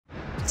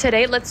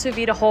Today, let's sous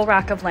vide a whole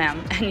rack of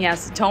lamb. And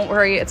yes, don't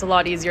worry, it's a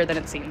lot easier than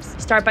it seems.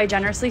 Start by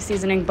generously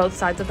seasoning both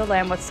sides of the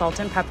lamb with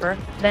salt and pepper,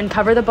 then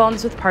cover the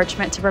bones with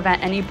parchment to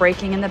prevent any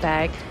breaking in the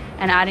bag,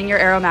 and adding your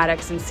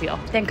aromatics and seal.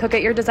 Then cook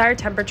at your desired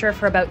temperature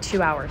for about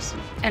 2 hours.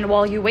 And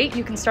while you wait,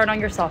 you can start on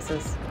your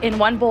sauces. In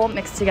one bowl,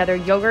 mix together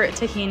yogurt,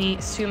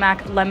 tahini,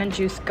 sumac, lemon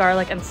juice,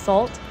 garlic, and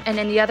salt. And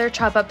in the other,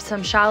 chop up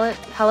some shallot,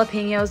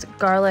 jalapenos,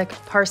 garlic,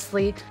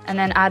 parsley, and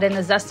then add in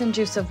the zest and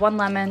juice of 1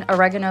 lemon,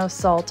 oregano,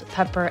 salt,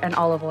 pepper, and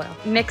olive oil.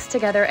 Mix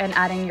together and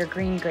add in your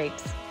green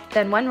grapes.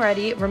 Then when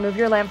ready, remove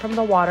your lamb from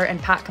the water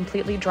and pat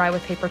completely dry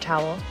with paper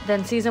towel.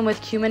 Then season with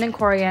cumin and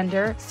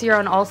coriander, sear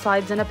on all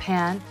sides in a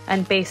pan,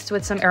 and baste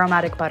with some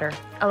aromatic butter.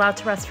 Allow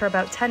to rest for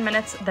about 10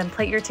 minutes, then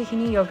plate your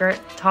tahini yogurt,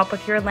 top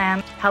with your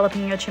lamb,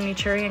 jalapeno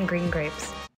chimichurri, and green grapes.